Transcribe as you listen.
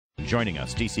joining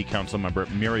us, D.C. Councilmember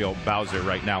Muriel Bowser,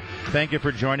 right now. Thank you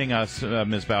for joining us,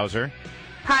 Ms. Bowser.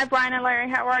 Hi, Brian and Larry.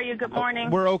 How are you? Good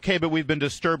morning. We're okay, but we've been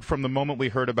disturbed from the moment we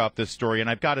heard about this story. And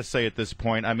I've got to say at this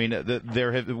point, I mean,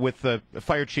 with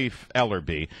Fire Chief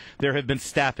Ellerby, there have been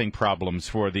staffing problems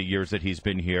for the years that he's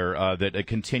been here that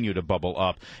continue to bubble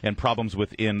up, and problems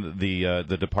within the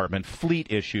department, fleet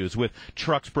issues with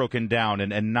trucks broken down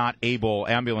and not able,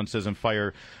 ambulances and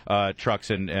fire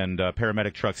trucks and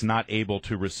paramedic trucks not able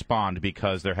to respond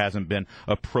because there hasn't been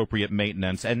appropriate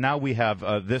maintenance. And now we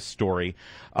have this story.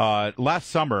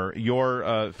 Last summer,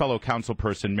 your fellow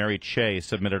councilperson, Mary Che,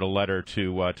 submitted a letter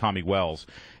to Tommy Wells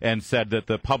and said that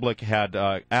the public had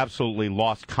absolutely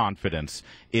lost confidence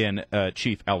in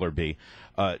Chief Ellerby.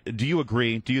 Do you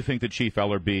agree? Do you think that Chief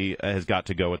Ellerby has got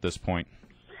to go at this point?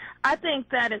 I think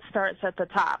that it starts at the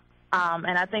top.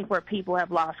 And I think where people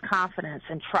have lost confidence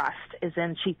and trust is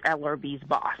in Chief Ellerby's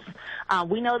boss.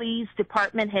 We know these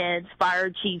department heads, fire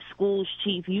chief, schools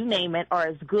chief, you name it, are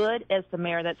as good as the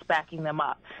mayor that's backing them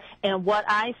up. And what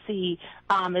I see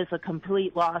is a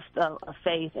complete loss of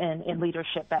faith in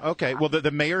leadership. Okay, well,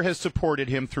 the mayor has supported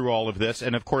him through all of this,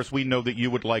 and of course we know that you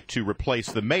would like to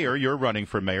replace the mayor. You're running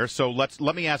for mayor, so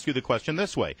let me ask you the question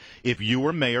this way. If you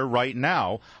were mayor right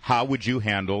now, how would you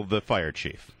handle the fire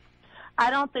chief? I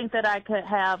don't think that I could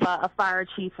have a fire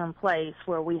chief in place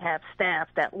where we have staff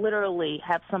that literally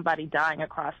have somebody dying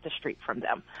across the street from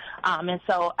them. And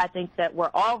so I think that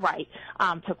we're all right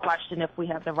to question if we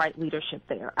have the right leadership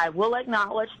there. I will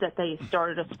acknowledge that they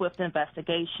started a swift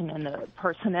investigation and the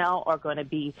personnel are going to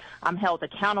be held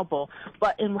accountable.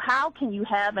 But how can you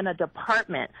have in a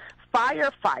department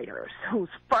firefighters whose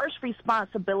first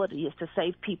responsibility is to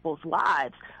save people's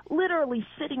lives literally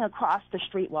sitting across the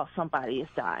street while somebody is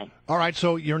dying? All right,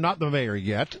 so you're not the mayor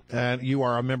yet, and you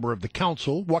are a member of the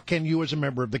council. What can you as a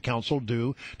member of the council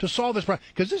do to solve this problem?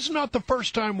 Because this is not the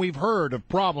first time we've heard of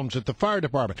problems at the fire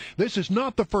department. This is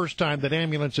not the first time that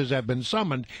ambulances have been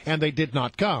summoned and they did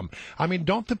not come. I mean,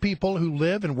 don't the people who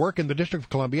live and work in the District of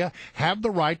Columbia have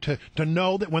the right to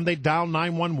know that when they dial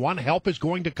 911, help is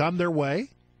going to come their way?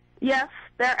 Yes,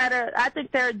 I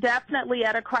think they're definitely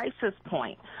at a crisis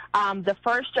point. The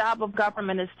first job of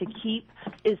government is to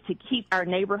keep our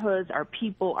neighborhoods, our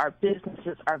people, our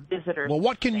businesses, our visitors. Well,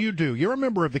 what can you do? You're a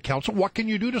member of the council. What can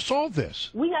you do to solve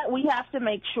this? We have to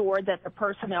make sure that the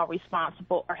personnel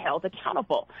responsible are held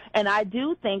accountable. And I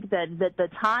do think that the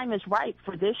time is right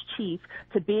for this chief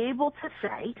to be able to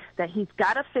say that he's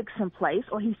got a fix in place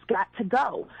or he's got to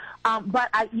go. But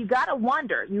you got to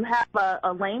wonder, you have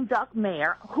a lame duck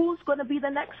mayor, who's going to be the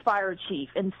next fire chief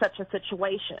in such a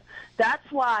situation? That's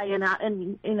why, I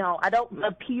don't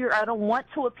want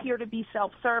to appear to be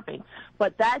self-serving,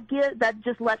 but that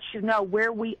just lets you know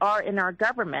where we are in our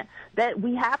government, that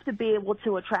we have to be able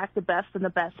to attract the best and the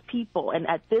best people, and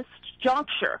at this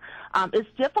juncture, it's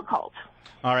difficult.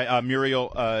 All right, Muriel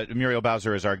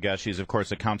Bowser is our guest. She's, of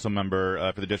course, a council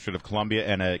member for the District of Columbia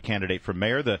and a candidate for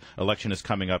mayor. The election is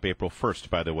coming up April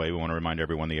 1st, by the way. We want to remind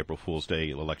everyone the April Fool's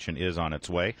Day election is on its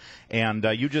way. And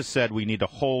you just said we need to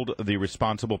hold the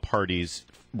responsible parties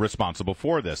responsible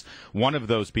for this. One of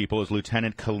those people is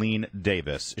Lieutenant Colleen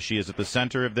Davis. She is at the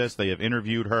center of this. They have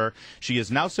interviewed her. She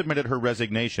has now submitted her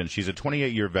resignation. She's a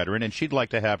 28-year veteran, and she'd like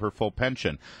to have her full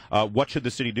pension. What should the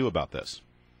city do about this?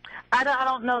 I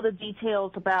don't know the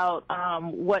details about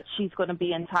what she's going to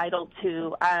be entitled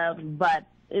to, but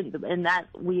in that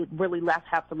we really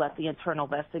have to let the internal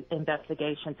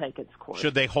investigation take its course.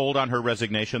 Should they hold on her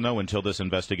resignation, though, until this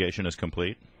investigation is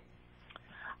complete?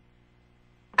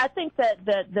 I think that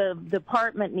the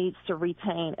department needs to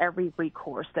retain every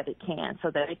recourse that it can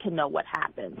so that it can know what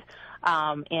happened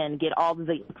and get all of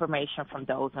the information from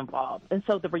those involved. And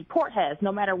so the report has,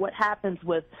 no matter what happens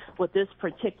with this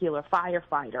particular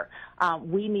firefighter,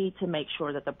 we need to make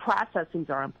sure that the processes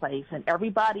are in place and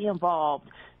everybody involved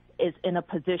is in a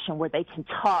position where they can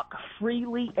talk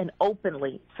freely and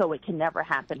openly so it can never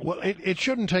happen again. Well, it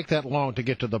shouldn't take that long to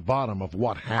get to the bottom of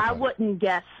what happened. I wouldn't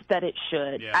guess that it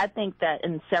should. Yeah. I think that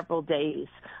in several days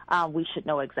we should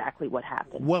know exactly what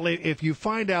happened. Well, if you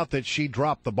find out that she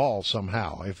dropped the ball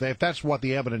somehow, if that's what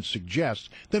the evidence suggests,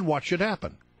 then what should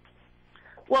happen?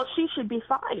 Well, she should be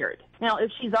fired. Now, if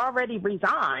she's already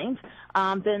resigned,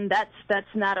 then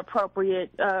that's not appropriate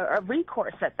a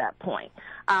recourse at that point.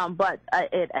 But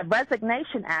a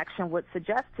resignation action would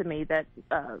suggest to me that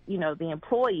the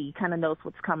employee kind of knows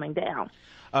what's coming down.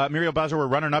 Muriel Bowser, we're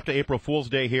running up to April Fool's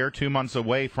Day here, 2 months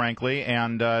away, frankly,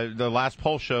 and the last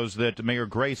poll shows that Mayor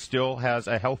Gray still has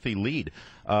a healthy lead.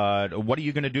 What are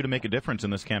you going to do to make a difference in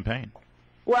this campaign?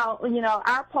 Well,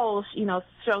 our polls,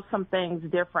 show some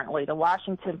things differently. The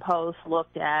Washington Post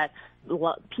looked at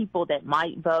people that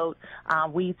might vote.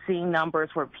 We've seen numbers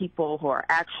where people who are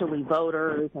actually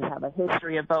voters and have a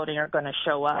history of voting are going to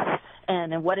show up.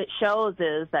 And what it shows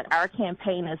is that our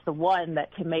campaign is the one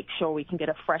that can make sure we can get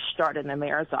a fresh start in the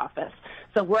mayor's office.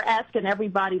 So we're asking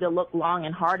everybody to look long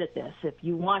and hard at this. If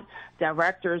you want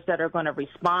directors that are going to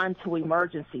respond to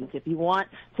emergencies, if you want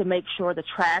to make sure the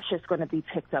trash is going to be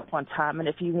picked up on time, and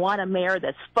if you want a mayor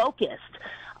that's focused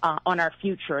on our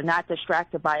future, not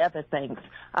distracted by other things,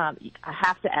 I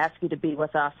have to ask you to be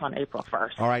with us on April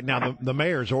 1st. All right. Now, the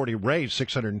mayor's already raised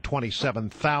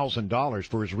 $627,000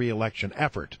 for his reelection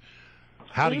effort.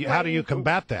 How do you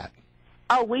combat that?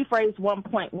 Oh, we've raised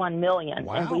 $1.1 million,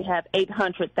 wow. And we have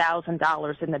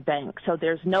 $800,000 in the bank. So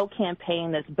there's no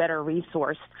campaign that's better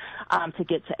resourced to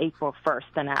get to April 1st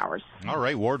than ours. All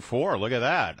right, Ward 4, look at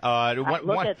that.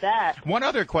 Look at that. One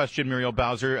other question, Muriel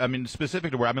Bowser. I mean,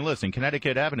 specific to where, listen,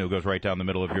 Connecticut Avenue goes right down the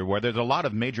middle of your ward. There's a lot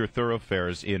of major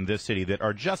thoroughfares in this city that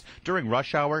are just, during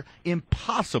rush hour,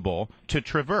 impossible to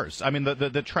traverse. I mean,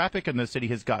 the traffic in the city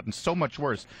has gotten so much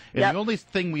worse. And The only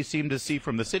thing we seem to see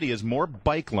from the city is more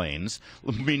bike lanes,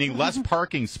 meaning less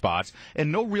parking spots,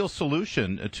 and no real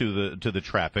solution to the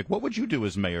traffic. What would you do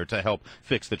as mayor to help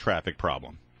fix the traffic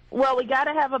problem? Well, we got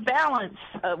to have a balance.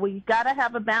 We got to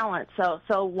have a balance.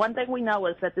 So one thing we know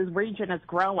is that this region is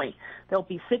growing. There'll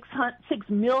be 6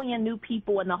 million new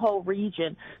people in the whole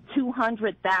region,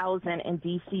 200,000 in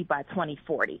D.C. by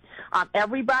 2040.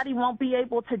 Everybody won't be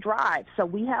able to drive, so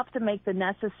we have to make the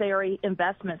necessary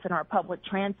investments in our public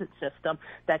transit system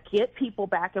that get people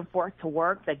back and forth to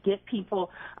work, that get people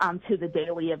to the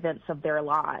daily events of their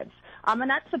lives. And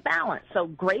that's a balance. So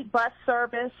great bus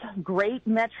service, great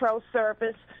metro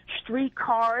service,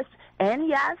 streetcars, and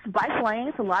yes, bike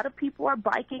lanes. A lot of people are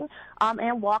biking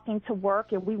and walking to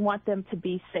work, and we want them to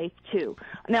be safe too.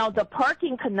 Now, the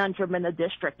parking conundrum in the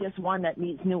district is one that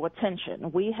needs new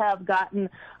attention. We have gotten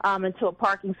into a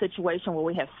parking situation where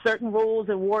we have certain rules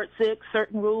in Ward 6,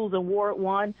 certain rules in Ward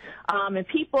 1, and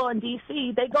people in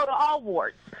D.C., they go to all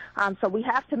wards. So we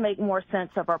have to make more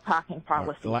sense of our parking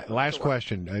policy. Last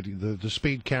question. The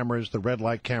speed cameras, the red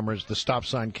light cameras, the stop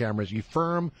sign cameras, you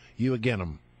firm, you again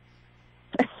them?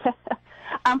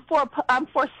 I'm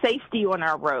for safety on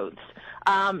our roads.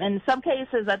 In some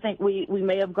cases, I think we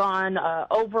may have gone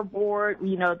overboard.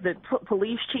 You know, the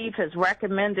police chief has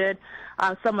recommended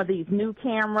some of these new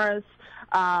cameras.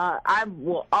 I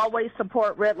will always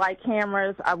support red light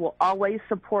cameras. I will always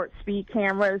support speed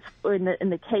cameras in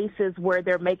the cases where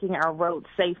they're making our roads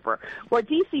safer. What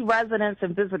D.C. residents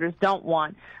and visitors don't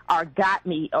want are got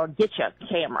me or get you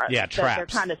cameras. Yeah, traps. They're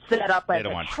kind of set up as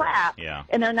a trap,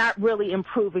 and they're not really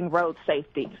improving road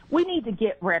safety. We need to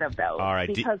get rid of those. All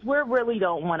right, because we really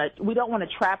don't want to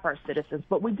trap our citizens,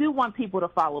 but we do want people to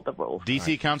follow the rules.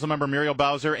 D.C. Councilmember Muriel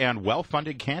Bowser, and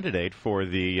well-funded candidate for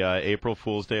the April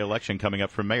Fool's Day election coming up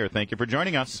for mayor. Thank you for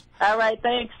joining us. All right,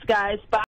 thanks, guys. Bye.